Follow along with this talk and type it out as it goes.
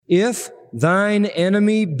If thine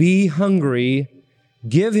enemy be hungry,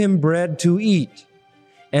 give him bread to eat.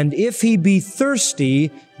 And if he be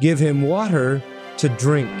thirsty, give him water to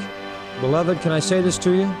drink. Beloved, can I say this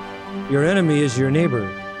to you? Your enemy is your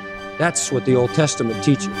neighbor. That's what the Old Testament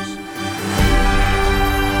teaches.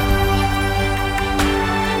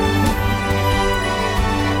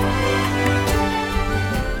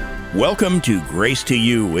 Welcome to Grace to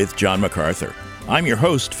You with John MacArthur. I'm your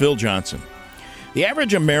host, Phil Johnson. The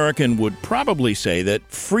average American would probably say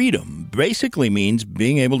that freedom basically means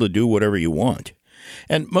being able to do whatever you want.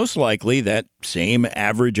 And most likely that same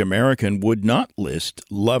average American would not list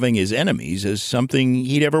loving his enemies as something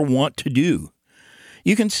he'd ever want to do.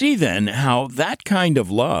 You can see then how that kind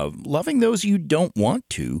of love, loving those you don't want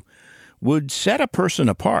to, would set a person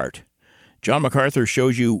apart. John MacArthur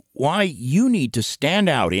shows you why you need to stand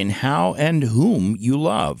out in how and whom you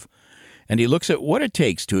love. And he looks at what it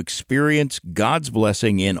takes to experience God's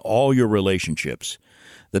blessing in all your relationships.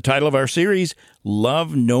 The title of our series,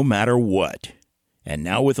 Love No Matter What. And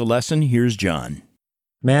now with the lesson, here's John.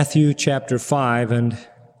 Matthew chapter 5, and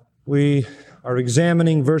we are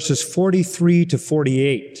examining verses 43 to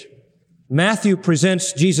 48. Matthew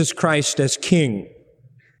presents Jesus Christ as King.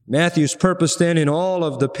 Matthew's purpose then in all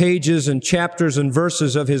of the pages and chapters and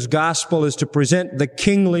verses of his gospel is to present the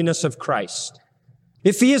kingliness of Christ.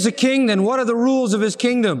 If he is a king, then what are the rules of his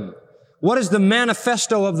kingdom? What is the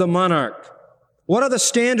manifesto of the monarch? What are the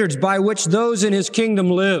standards by which those in his kingdom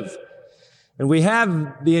live? And we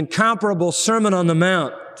have the incomparable Sermon on the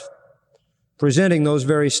Mount presenting those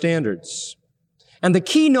very standards. And the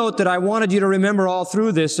keynote that I wanted you to remember all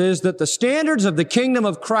through this is that the standards of the kingdom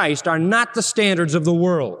of Christ are not the standards of the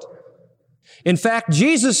world. In fact,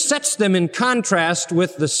 Jesus sets them in contrast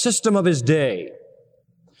with the system of his day.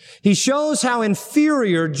 He shows how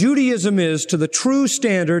inferior Judaism is to the true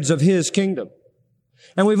standards of his kingdom.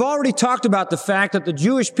 And we've already talked about the fact that the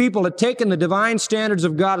Jewish people had taken the divine standards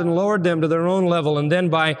of God and lowered them to their own level, and then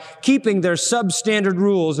by keeping their substandard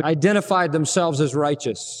rules, identified themselves as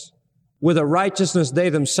righteous, with a righteousness they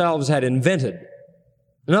themselves had invented.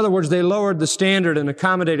 In other words, they lowered the standard and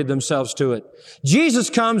accommodated themselves to it.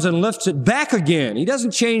 Jesus comes and lifts it back again. He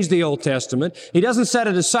doesn't change the Old Testament. He doesn't set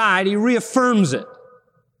it aside. He reaffirms it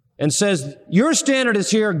and says, your standard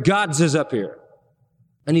is here, God's is up here.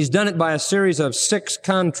 And he's done it by a series of 6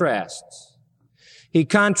 contrasts. He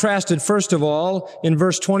contrasted, first of all, in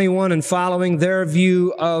verse 21 and following, their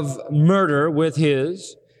view of murder with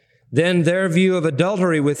his, then their view of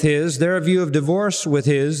adultery with his, their view of divorce with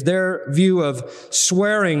his, their view of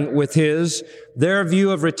swearing with his, their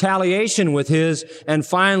view of retaliation with his, and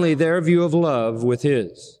finally their view of love with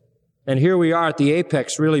his. And here we are at the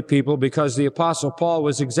apex, really, people, because the Apostle Paul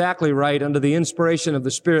was exactly right under the inspiration of the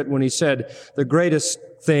Spirit when he said, the greatest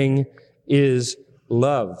thing is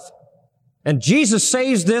love. And Jesus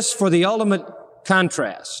saves this for the ultimate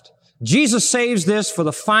contrast. Jesus saves this for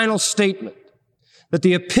the final statement, that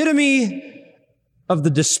the epitome of the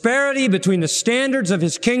disparity between the standards of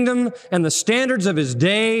his kingdom and the standards of his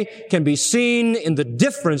day can be seen in the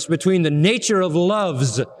difference between the nature of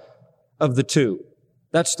loves of the two.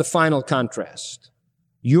 That's the final contrast.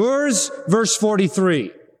 Yours, verse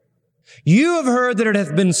 43. You have heard that it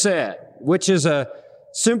hath been said, which is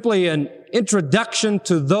simply an introduction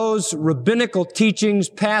to those rabbinical teachings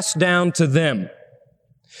passed down to them.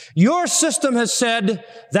 Your system has said,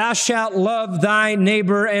 thou shalt love thy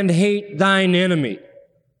neighbor and hate thine enemy.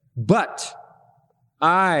 But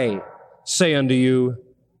I say unto you,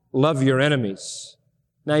 love your enemies.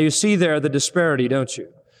 Now you see there the disparity, don't you?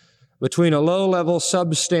 Between a low-level,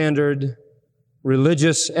 substandard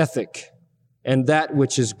religious ethic and that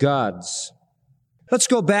which is God's. Let's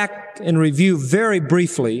go back and review very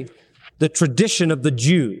briefly the tradition of the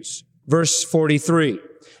Jews. Verse 43.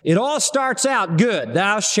 It all starts out good.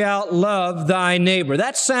 Thou shalt love thy neighbor.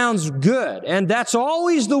 That sounds good. And that's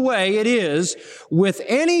always the way it is with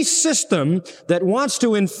any system that wants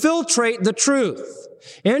to infiltrate the truth.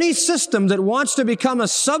 Any system that wants to become a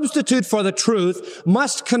substitute for the truth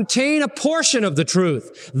must contain a portion of the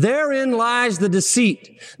truth. Therein lies the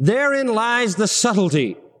deceit. Therein lies the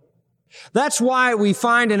subtlety. That's why we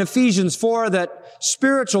find in Ephesians 4 that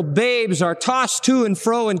spiritual babes are tossed to and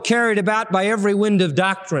fro and carried about by every wind of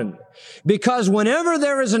doctrine. Because whenever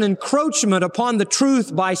there is an encroachment upon the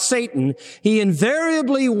truth by Satan, he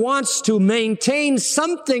invariably wants to maintain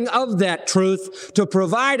something of that truth to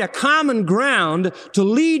provide a common ground to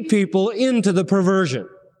lead people into the perversion.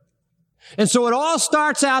 And so it all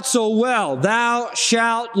starts out so well. Thou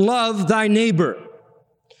shalt love thy neighbor.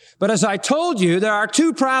 But as I told you, there are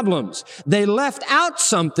two problems. They left out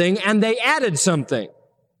something and they added something.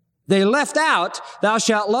 They left out, thou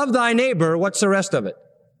shalt love thy neighbor, what's the rest of it?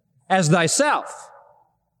 As thyself.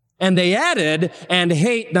 And they added, and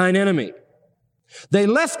hate thine enemy. They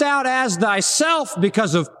left out as thyself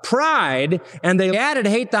because of pride, and they added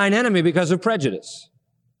hate thine enemy because of prejudice.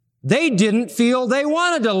 They didn't feel they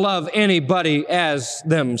wanted to love anybody as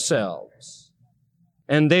themselves.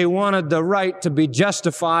 And they wanted the right to be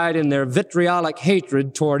justified in their vitriolic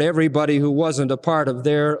hatred toward everybody who wasn't a part of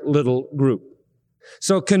their little group.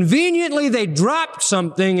 So conveniently they dropped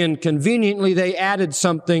something, and conveniently they added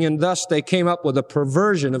something, and thus they came up with a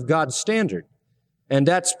perversion of God's standard. And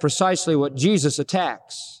that's precisely what Jesus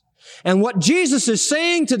attacks. And what Jesus is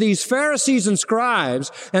saying to these Pharisees and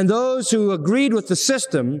scribes and those who agreed with the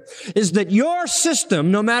system is that your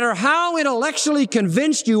system, no matter how intellectually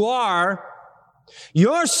convinced you are,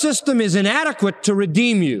 your system is inadequate to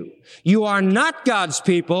redeem you. You are not God's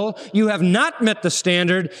people. You have not met the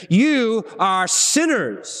standard. You are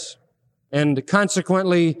sinners. And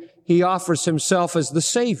consequently, he offers himself as the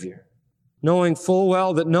Savior, knowing full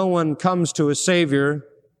well that no one comes to a Savior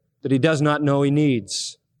that he does not know he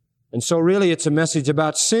needs. And so really it's a message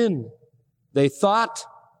about sin. They thought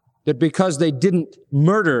that because they didn't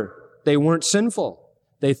murder, they weren't sinful.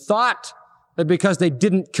 They thought that because they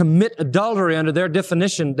didn't commit adultery under their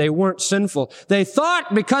definition, they weren't sinful. They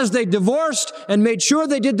thought because they divorced and made sure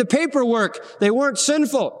they did the paperwork, they weren't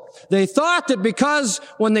sinful. They thought that because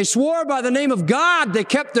when they swore by the name of God, they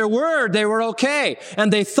kept their word, they were okay.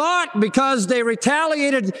 And they thought because they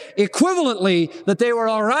retaliated equivalently that they were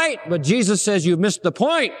all right. But Jesus says, you've missed the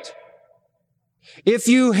point. If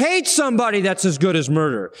you hate somebody, that's as good as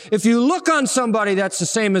murder. If you look on somebody, that's the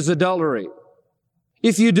same as adultery.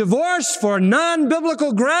 If you divorce for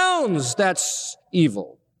non-biblical grounds, that's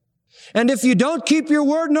evil. And if you don't keep your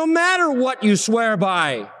word, no matter what you swear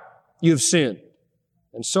by, you've sinned.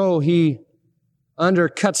 And so he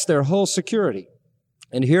undercuts their whole security.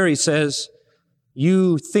 And here he says,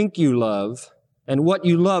 you think you love, and what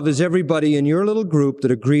you love is everybody in your little group that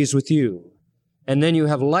agrees with you. And then you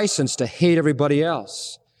have license to hate everybody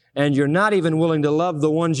else. And you're not even willing to love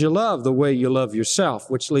the ones you love the way you love yourself,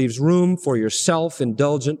 which leaves room for your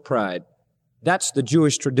self-indulgent pride. That's the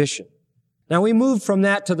Jewish tradition. Now we move from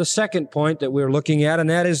that to the second point that we're looking at, and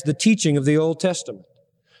that is the teaching of the Old Testament.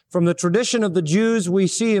 From the tradition of the Jews, we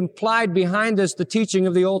see implied behind this the teaching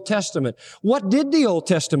of the Old Testament. What did the Old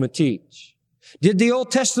Testament teach? Did the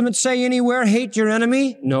Old Testament say anywhere, hate your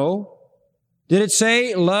enemy? No. Did it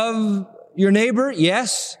say, love your neighbor?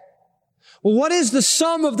 Yes. Well, what is the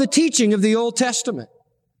sum of the teaching of the Old Testament?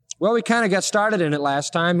 Well, we kind of got started in it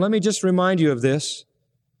last time. Let me just remind you of this.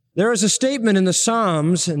 There is a statement in the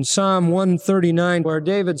Psalms, in Psalm 139, where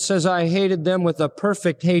David says, I hated them with a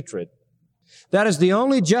perfect hatred. That is the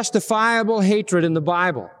only justifiable hatred in the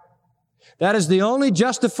Bible. That is the only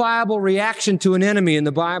justifiable reaction to an enemy in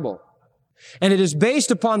the Bible. And it is based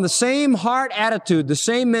upon the same heart attitude, the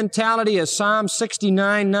same mentality as Psalm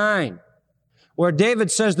 69:9. Where David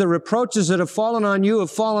says, the reproaches that have fallen on you have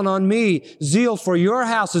fallen on me. Zeal for your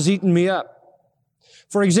house has eaten me up.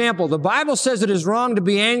 For example, the Bible says it is wrong to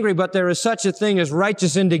be angry, but there is such a thing as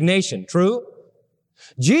righteous indignation. True?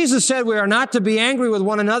 Jesus said we are not to be angry with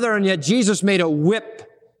one another, and yet Jesus made a whip.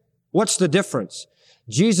 What's the difference?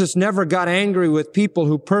 Jesus never got angry with people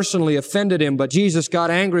who personally offended him, but Jesus got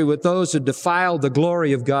angry with those who defiled the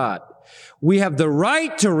glory of God. We have the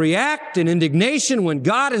right to react in indignation when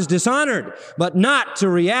God is dishonored, but not to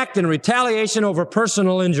react in retaliation over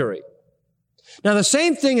personal injury. Now, the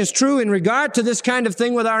same thing is true in regard to this kind of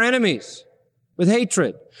thing with our enemies, with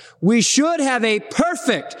hatred. We should have a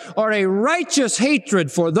perfect or a righteous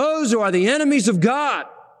hatred for those who are the enemies of God.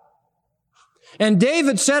 And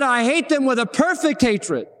David said, I hate them with a perfect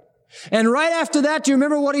hatred. And right after that, do you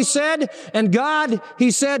remember what he said? And God, he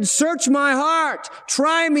said, search my heart,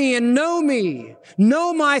 try me and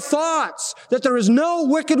know my thoughts, that there is no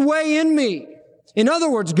wicked way in me. In other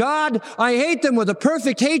words, God, I hate them with a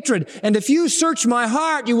perfect hatred. And if you search my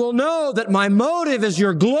heart, you will know that my motive is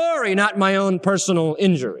your glory, not my own personal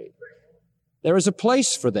injury. There is a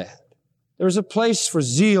place for that. There is a place for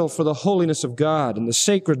zeal for the holiness of God and the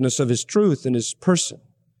sacredness of his truth and his person.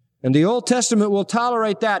 And the Old Testament will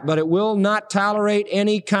tolerate that, but it will not tolerate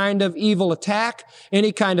any kind of evil attack,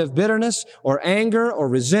 any kind of bitterness or anger or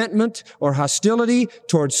resentment or hostility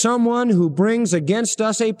towards someone who brings against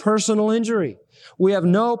us a personal injury. We have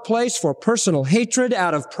no place for personal hatred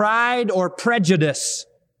out of pride or prejudice,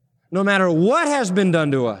 no matter what has been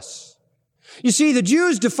done to us. You see, the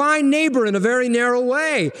Jews define neighbor in a very narrow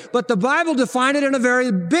way, but the Bible defined it in a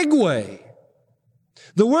very big way.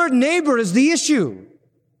 The word neighbor is the issue.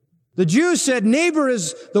 The Jews said neighbor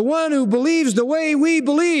is the one who believes the way we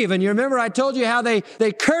believe. And you remember I told you how they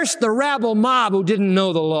cursed the rabble mob who didn't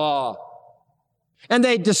know the law. And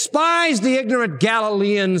they despised the ignorant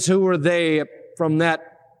Galileans who were they from that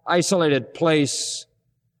isolated place.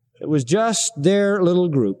 It was just their little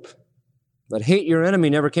group. But hate your enemy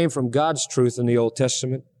never came from God's truth in the Old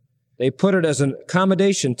Testament. They put it as an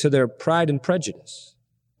accommodation to their pride and prejudice.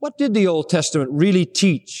 What did the Old Testament really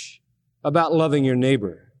teach about loving your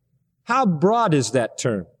neighbor? How broad is that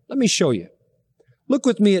term? Let me show you. Look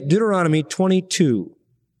with me at Deuteronomy 22.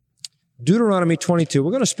 Deuteronomy 22.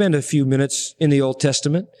 We're going to spend a few minutes in the Old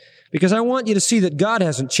Testament because I want you to see that God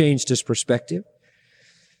hasn't changed his perspective.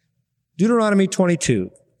 Deuteronomy 22.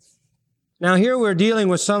 Now here we're dealing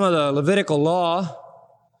with some of the Levitical law,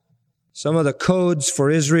 some of the codes for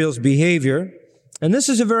Israel's behavior, and this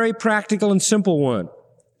is a very practical and simple one.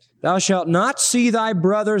 Thou shalt not see thy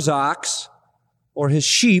brother's ox or his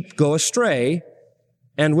sheep go astray,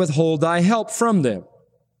 and withhold thy help from them.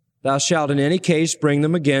 Thou shalt in any case bring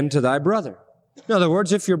them again to thy brother. In other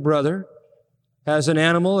words, if your brother has an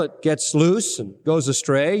animal that gets loose and goes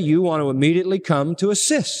astray, you want to immediately come to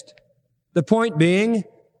assist. The point being,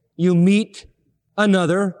 you meet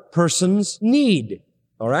another person's need.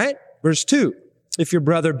 All right? Verse 2, if your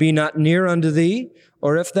brother be not near unto thee,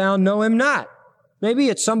 or if thou know him not. Maybe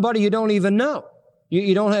it's somebody you don't even know.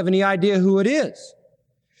 You don't have any idea who it is.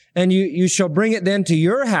 And you shall bring it then to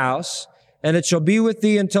your house, and it shall be with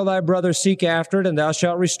thee until thy brother seek after it, and thou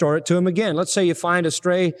shalt restore it to him again. Let's say you find a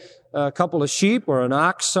stray couple of sheep or an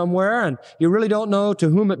ox somewhere, and you really don't know to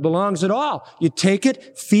whom it belongs at all. You take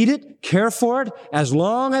it, feed it, care for it, as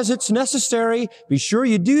long as it's necessary. Be sure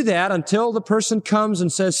you do that until the person comes and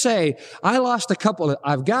says, say, I lost a couple,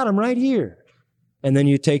 I've got them right here. And then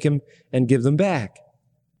you take them and give them back.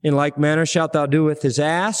 In like manner shalt thou do with his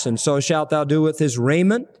ass, and so shalt thou do with his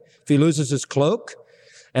raiment, if he loses his cloak,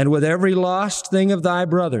 and with every lost thing of thy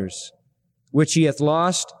brothers, which he hath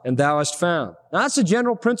lost and thou hast found. Now, that's a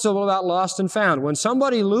general principle about lost and found. When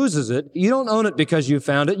somebody loses it, you don't own it because you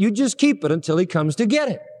found it. You just keep it until he comes to get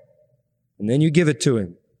it. And then you give it to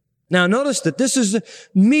him. Now, notice that this is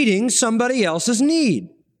meeting somebody else's need.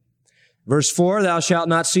 Verse 4, thou shalt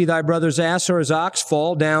not see thy brother's ass or his ox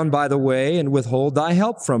fall down by the way and withhold thy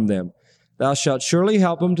help from them. Thou shalt surely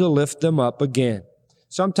help him to lift them up again.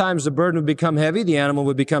 Sometimes the burden would become heavy, the animal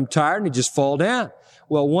would become tired, and he'd just fall down.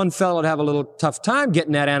 Well, one fellow would have a little tough time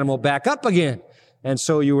getting that animal back up again. And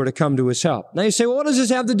so you were to come to his help. Now you say, well, what does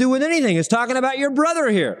this have to do with anything? It's talking about your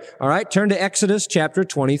brother here. All right, turn to Exodus chapter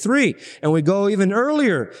 23. And we go even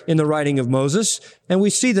earlier in the writing of Moses, and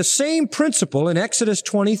we see the same principle in Exodus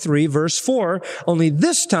 23, verse 4, only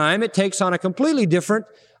this time it takes on a completely different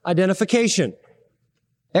identification.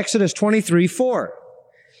 Exodus 23, 4.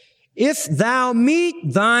 If thou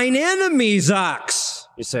meet thine enemy's ox,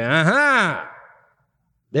 you say, aha,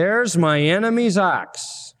 there's my enemy's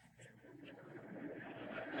ox.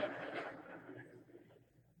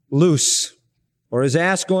 Loose, or his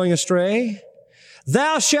ass going astray,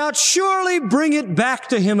 thou shalt surely bring it back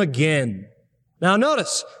to him again. Now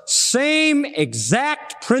notice, same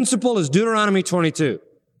exact principle as Deuteronomy 22.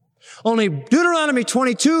 Only Deuteronomy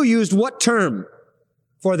 22 used what term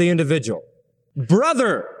for the individual?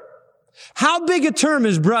 Brother. How big a term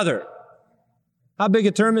is brother? How big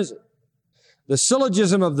a term is it? The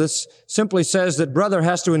syllogism of this simply says that brother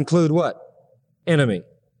has to include what? Enemy.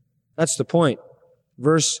 That's the point.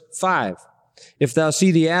 Verse 5, if thou see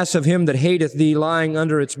the ass of him that hateth thee lying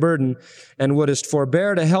under its burden, and wouldest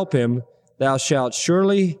forbear to help him, thou shalt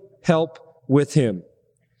surely help with him.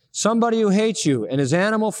 Somebody who hates you and his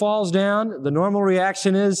animal falls down, the normal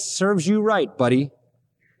reaction is, serves you right, buddy.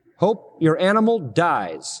 Hope your animal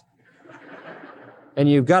dies. And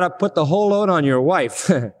you've got to put the whole load on your wife.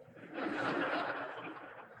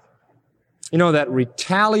 You know, that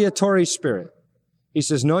retaliatory spirit. He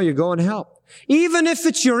says, no, you go and help. Even if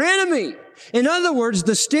it's your enemy. In other words,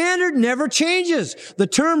 the standard never changes. The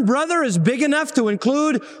term brother is big enough to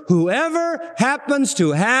include whoever happens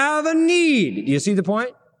to have a need. Do you see the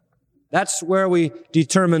point? That's where we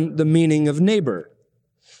determine the meaning of neighbor.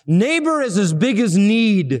 Neighbor is as big as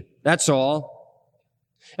need. That's all.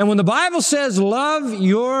 And when the Bible says love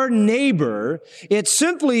your neighbor, it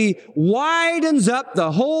simply widens up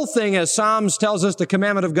the whole thing, as Psalms tells us the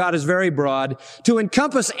commandment of God is very broad, to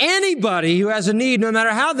encompass anybody who has a need, no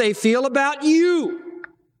matter how they feel about you.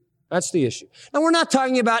 That's the issue. Now, we're not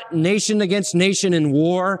talking about nation against nation in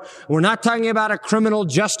war. We're not talking about a criminal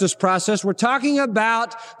justice process. We're talking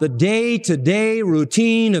about the day-to-day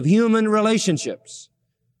routine of human relationships.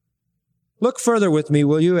 Look further with me,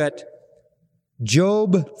 will you, at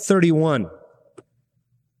Job 31.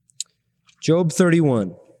 Job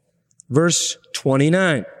 31, verse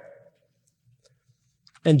 29.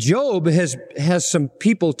 And Job has some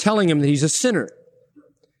people telling him that he's a sinner.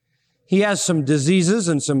 He has some diseases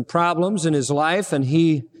and some problems in his life, and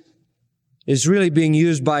he is really being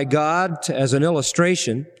used by God as an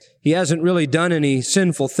illustration. He hasn't really done any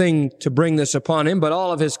sinful thing to bring this upon him, but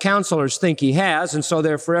all of his counselors think he has, and so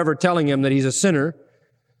they're forever telling him that he's a sinner.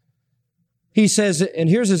 He says, and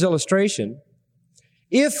here's his illustration,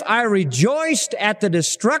 if I rejoiced at the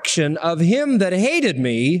destruction of him that hated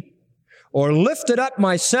me, or lifted up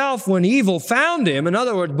myself when evil found him, in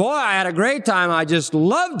other words, boy, I had a great time, I just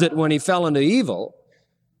loved it when he fell into evil.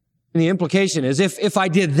 And the implication is, if I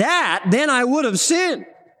did that, then I would have sinned.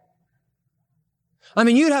 I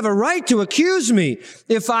mean, you'd have a right to accuse me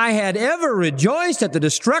if I had ever rejoiced at the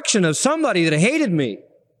destruction of somebody that hated me.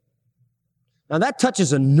 Now that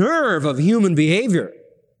touches a nerve of human behavior.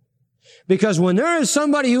 Because when there is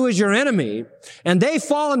somebody who is your enemy and they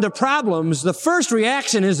fall into problems, the first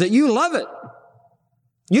reaction is that you love it.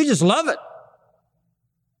 You just love it.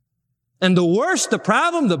 And the worse the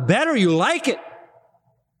problem, the better you like it.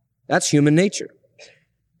 That's human nature.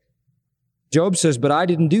 Job says, but I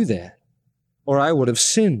didn't do that, or I would have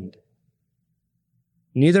sinned.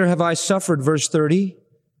 Neither have I suffered, verse 30,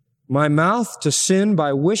 my mouth to sin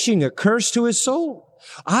by wishing a curse to his soul.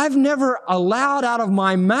 I've never allowed out of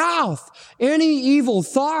my mouth any evil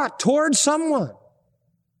thought towards someone.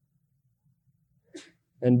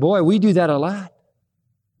 And boy, we do that a lot.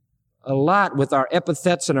 A lot with our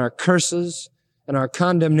epithets and our curses and our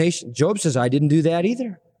condemnation. Job says, I didn't do that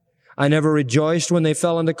either. I never rejoiced when they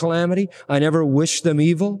fell into calamity. I never wished them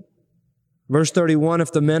evil. Verse 31,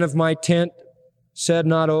 if the men of my tent said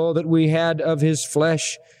not, oh, that we had of his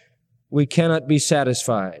flesh, we cannot be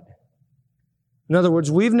satisfied. In other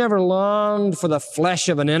words, we've never longed for the flesh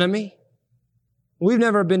of an enemy. We've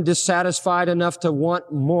never been dissatisfied enough to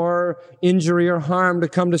want more injury or harm to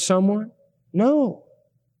come to someone. No.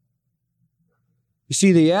 You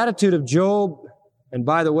see, the attitude of Job, and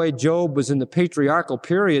by the way, Job was in the patriarchal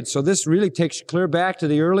period, so this really takes you clear back to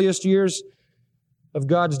the earliest years of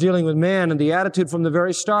God's dealing with man, and the attitude from the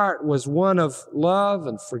very start was one of love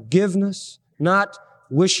and forgiveness, not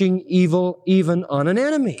wishing evil even on an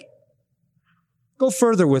enemy. Go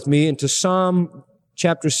further with me into Psalm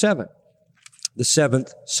chapter 7, the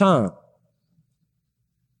 7th Psalm,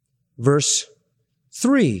 verse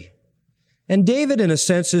 3. And David, in a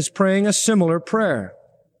sense, is praying a similar prayer.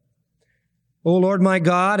 O Lord my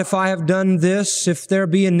God, if I have done this, if there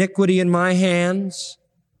be iniquity in my hands.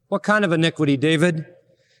 What kind of iniquity, David?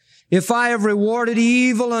 If I have rewarded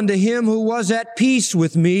evil unto him who was at peace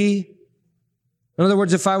with me. In other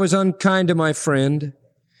words, if I was unkind to my friend.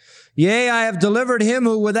 Yea, I have delivered him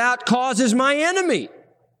who without cause is my enemy.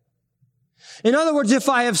 In other words, if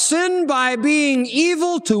I have sinned by being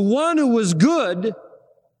evil to one who was good,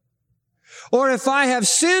 or if I have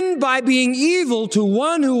sinned by being evil to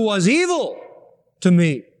one who was evil to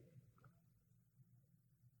me.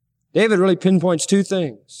 David really pinpoints two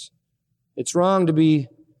things. It's wrong to be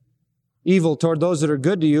evil toward those that are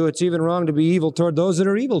good to you. It's even wrong to be evil toward those that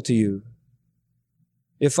are evil to you.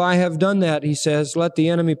 If I have done that, he says, let the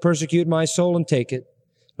enemy persecute my soul and take it.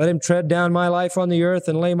 Let him tread down my life on the earth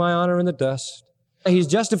and lay my honor in the dust. He's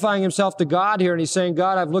justifying himself to God here, and he's saying,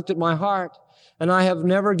 God, I've looked at my heart, and I have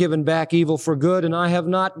never given back evil for good, and I have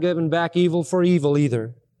not given back evil for evil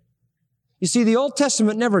either. You see, the Old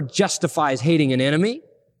Testament never justifies hating an enemy.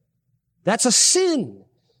 That's a sin.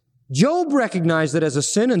 Job recognized it as a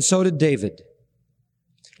sin, and so did David.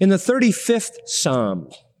 In the 35th Psalm,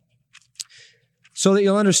 so that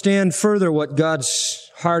you'll understand further what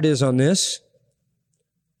God's heart is on this,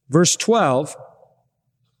 verse 12,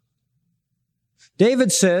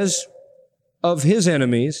 David says of his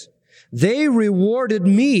enemies, they rewarded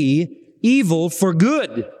me evil for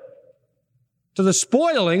good, to the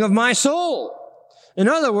spoiling of my soul. In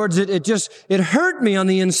other words, it hurt me on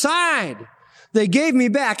the inside. They gave me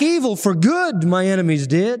back evil for good, my enemies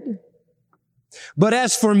did. But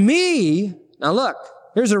as for me, now look,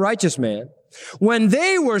 here's a righteous man. When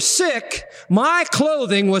they were sick, my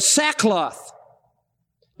clothing was sackcloth.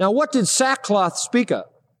 Now, what did sackcloth speak of?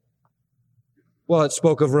 Well, it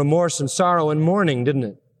spoke of remorse and sorrow and mourning, didn't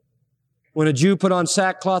it? When a Jew put on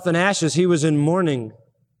sackcloth and ashes, he was in mourning.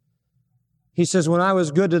 He says, when I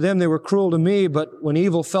was good to them, they were cruel to me, but when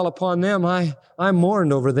evil fell upon them, I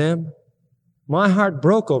mourned over them. My heart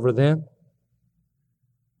broke over them.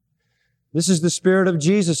 This is the Spirit of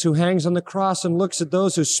Jesus who hangs on the cross and looks at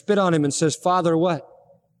those who spit on him and says, Father, what?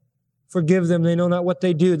 Forgive them, they know not what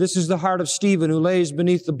they do. This is the heart of Stephen, who lays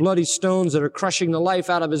beneath the bloody stones that are crushing the life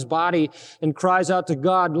out of his body and cries out to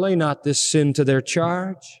God, lay not this sin to their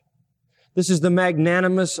charge. This is the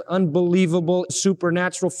magnanimous, unbelievable,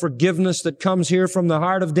 supernatural forgiveness that comes here from the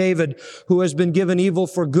heart of David, who has been given evil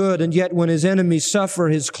for good, and yet when his enemies suffer,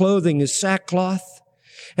 his clothing is sackcloth.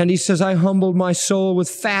 And he says, I humbled my soul with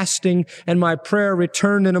fasting, and my prayer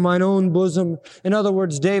returned into mine own bosom. In other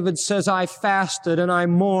words, David says, I fasted and I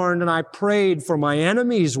mourned and I prayed for my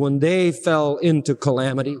enemies when they fell into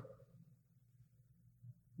calamity.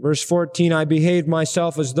 Verse 14, I behaved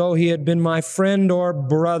myself as though he had been my friend or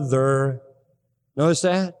brother. Notice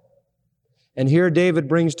that? And here David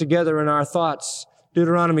brings together in our thoughts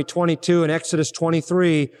Deuteronomy 22 and Exodus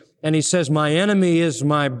 23, and he says, my enemy is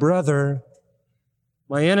my brother.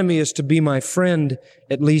 My enemy is to be my friend,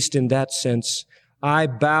 at least in that sense. I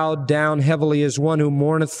bowed down heavily as one who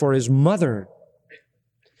mourneth for his mother.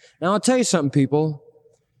 Now, I'll tell you something, people.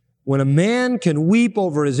 When a man can weep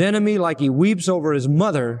over his enemy like he weeps over his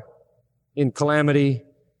mother in calamity,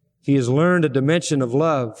 he has learned a dimension of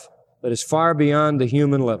love that is far beyond the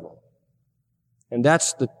human level. And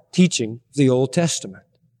that's the teaching of the Old Testament.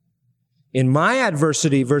 In my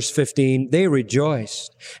adversity, verse 15, they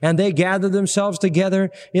rejoiced, and they gathered themselves together.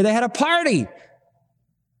 Yeah, they had a party.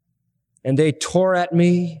 And they tore at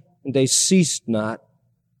me, and they ceased not.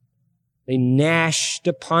 They gnashed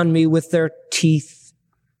upon me with their teeth.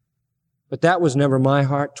 But that was never my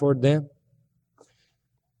heart toward them.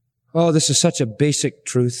 Oh, this is such a basic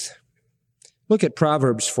truth. Look at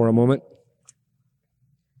Proverbs for a moment.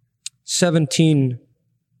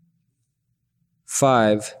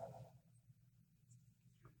 17:5.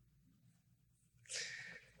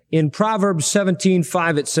 In Proverbs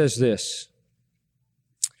 17:5, it says this,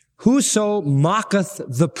 whoso mocketh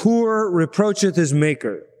the poor reproacheth his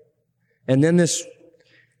maker. And then this,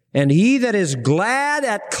 and he that is glad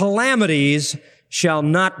at calamities shall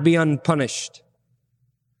not be unpunished.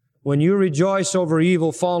 When you rejoice over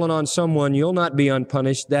evil fallen on someone, you'll not be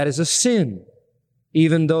unpunished. That is a sin,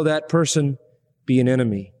 even though that person be an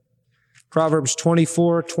enemy. Proverbs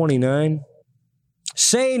 24:29.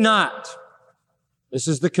 Say not, this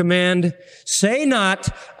is the command, say not,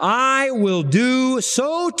 I will do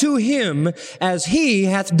so to him as he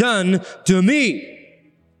hath done to me.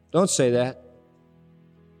 Don't say that.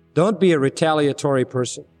 Don't be a retaliatory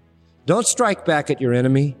person. Don't strike back at your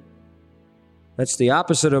enemy. That's the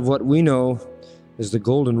opposite of what we know as the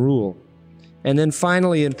golden rule. And then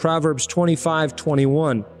finally in Proverbs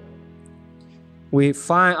 25:21,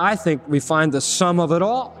 I think we find the sum of it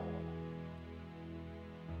all.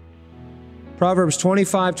 Proverbs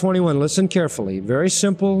 25:21, listen carefully. Very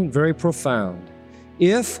simple, very profound.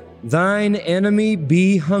 If thine enemy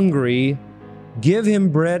be hungry, give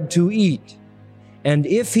him bread to eat. And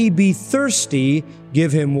if he be thirsty,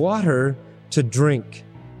 give him water to drink.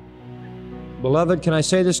 Beloved, can I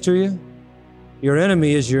say this to you? Your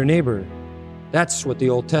enemy is your neighbor. That's what the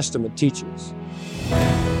Old Testament teaches.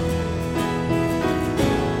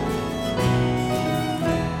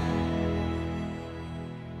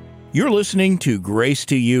 You're listening to Grace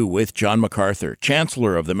to You with John MacArthur,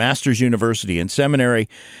 Chancellor of the Masters University and Seminary.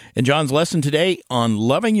 And John's lesson today on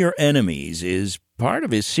loving your enemies is part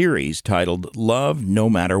of his series titled Love No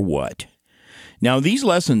Matter What. Now, these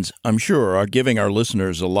lessons, I'm sure, are giving our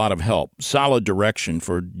listeners a lot of help, solid direction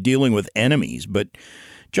for dealing with enemies. But,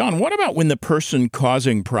 John, what about when the person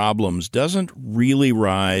causing problems doesn't really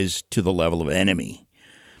rise to the level of enemy?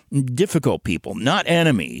 Difficult people, not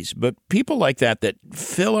enemies, but people like that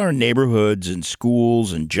fill our neighborhoods and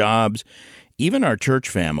schools and jobs, even our church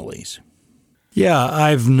families. Yeah,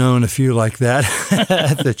 I've known a few like that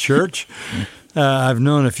at the church. I've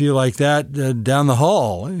known a few like that down the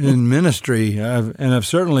hall in ministry. I've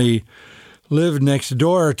certainly lived next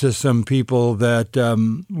door to some people that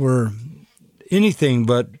were anything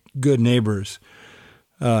but good neighbors.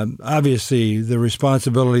 Obviously, the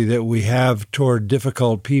responsibility that we have toward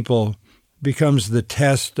difficult people becomes the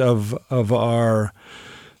test of our,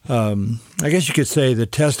 I guess you could say, the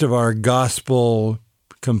test of our gospel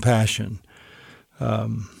compassion.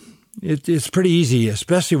 It's pretty easy,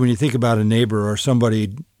 especially when you think about a neighbor or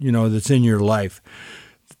somebody that's in your life,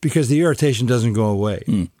 because the irritation doesn't go away.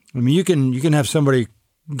 I mean, you can have somebody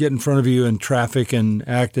get in front of you in traffic and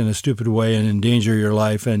act in a stupid way and endanger your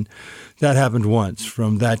life, and that happened once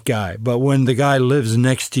from that guy. But when the guy lives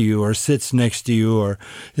next to you or sits next to you or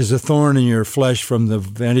is a thorn in your flesh from the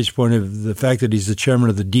vantage point of the fact that he's the chairman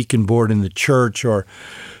of the deacon board in the church, or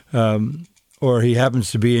he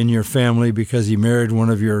happens to be in your family because he married one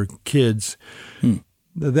of your kids,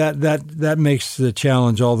 that makes the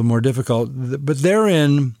challenge all the more difficult. But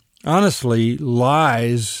therein honestly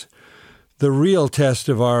lies the real test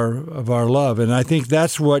of our love. And I think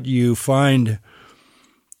that's what you find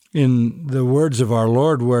in the words of our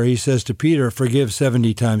Lord, where he says to Peter, forgive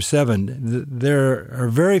 70 times 7. There are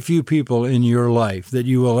very few people in your life that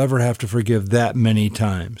you will ever have to forgive that many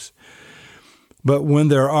times. But when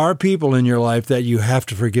there are people in your life that you have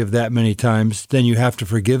to forgive that many times, then you have to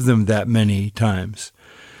forgive them that many times.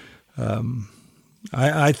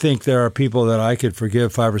 I think there are people that I could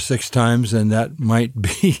forgive 5 or 6 times, and that might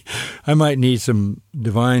be, I might need some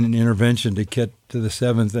divine intervention to get to the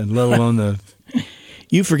 7th, and let alone the...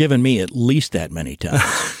 You've forgiven me at least that many times.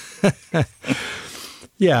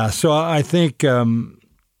 Yeah, so I think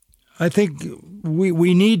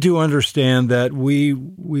we need to understand that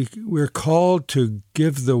we're called to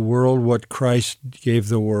give the world what Christ gave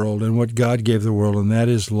the world and what God gave the world, and that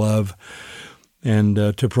is love, and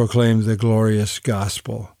to proclaim the glorious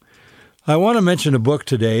gospel. I want to mention a book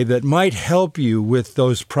today that might help you with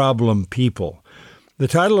those problem people. The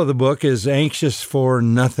title of the book is Anxious for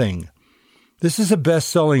Nothing. This is a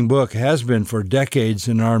best-selling book, has been for decades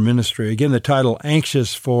in our ministry. Again, the title,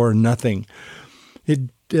 Anxious for Nothing.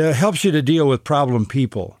 It helps you to deal with problem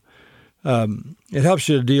people. It helps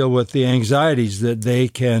you to deal with the anxieties that they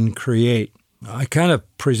can create. I kind of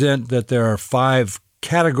present that there are 5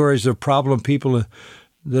 categories of problem people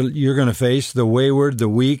that you're going to face: the wayward, the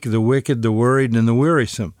weak, the wicked, the worried, and the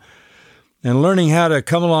wearisome. And learning how to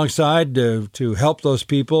come alongside to help those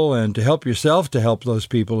people and to help yourself to help those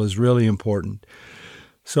people is really important.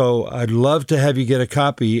 So I'd love to have you get a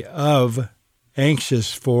copy of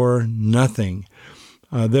Anxious for Nothing.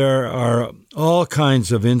 There are all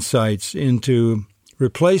kinds of insights into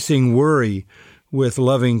replacing worry with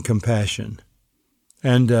loving compassion.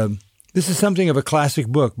 And this is something of a classic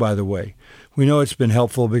book, by the way. We know it's been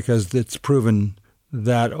helpful because it's proven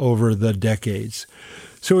that over the decades.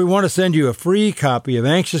 So we want to send you a free copy of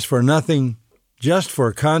Anxious for Nothing just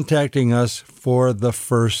for contacting us for the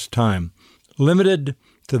first time. Limited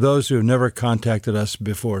to those who have never contacted us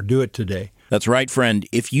before. Do it today. That's right, friend.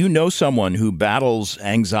 If you know someone who battles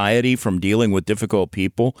anxiety from dealing with difficult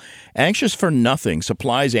people, Anxious for Nothing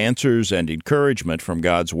supplies answers and encouragement from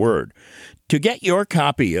God's Word. To get your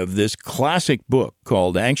copy of this classic book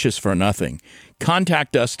called Anxious for Nothing,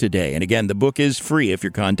 contact us today. And again, the book is free if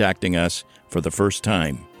you're contacting us for the first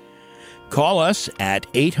time. Call us at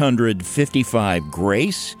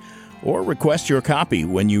 855-GRACE or request your copy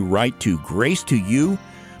when you write to Grace to You,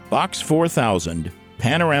 Box 4000,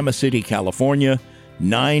 Panorama City, California,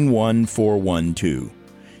 91412.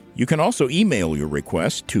 You can also email your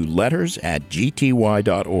request to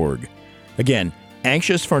letters@gty.org. Again,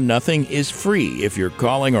 Anxious for Nothing is free if you're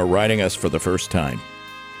calling or writing us for the first time.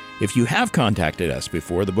 If you have contacted us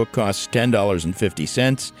before, the book costs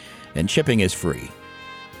 $10.50 and shipping is free.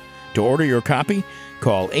 To order your copy,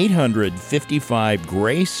 call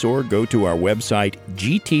 855-GRACE or go to our website,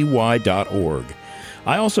 gty.org.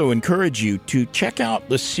 I also encourage you to check out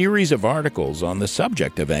the series of articles on the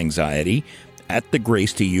subject of anxiety at the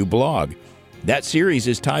Grace to You blog. That series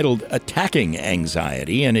is titled Attacking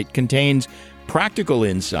Anxiety, and it contains practical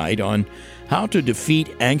insight on how to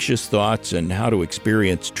defeat anxious thoughts and how to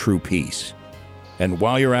experience true peace. And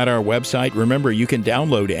while you're at our website, remember you can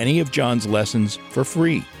download any of John's lessons for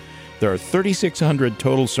free. There are 3,600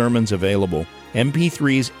 total sermons available,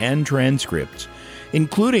 MP3s and transcripts,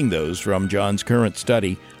 including those from John's current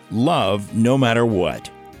study, Love No Matter What.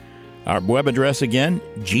 Our web address again,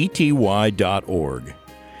 gty.org.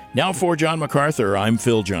 Now for John MacArthur, I'm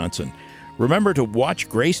Phil Johnson. Remember to watch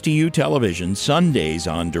Grace to You television Sundays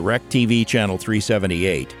on DirecTV Channel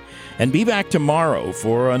 378. And be back tomorrow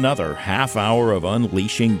for another half hour of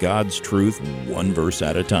unleashing God's truth one verse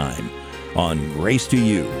at a time on Grace to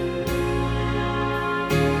You.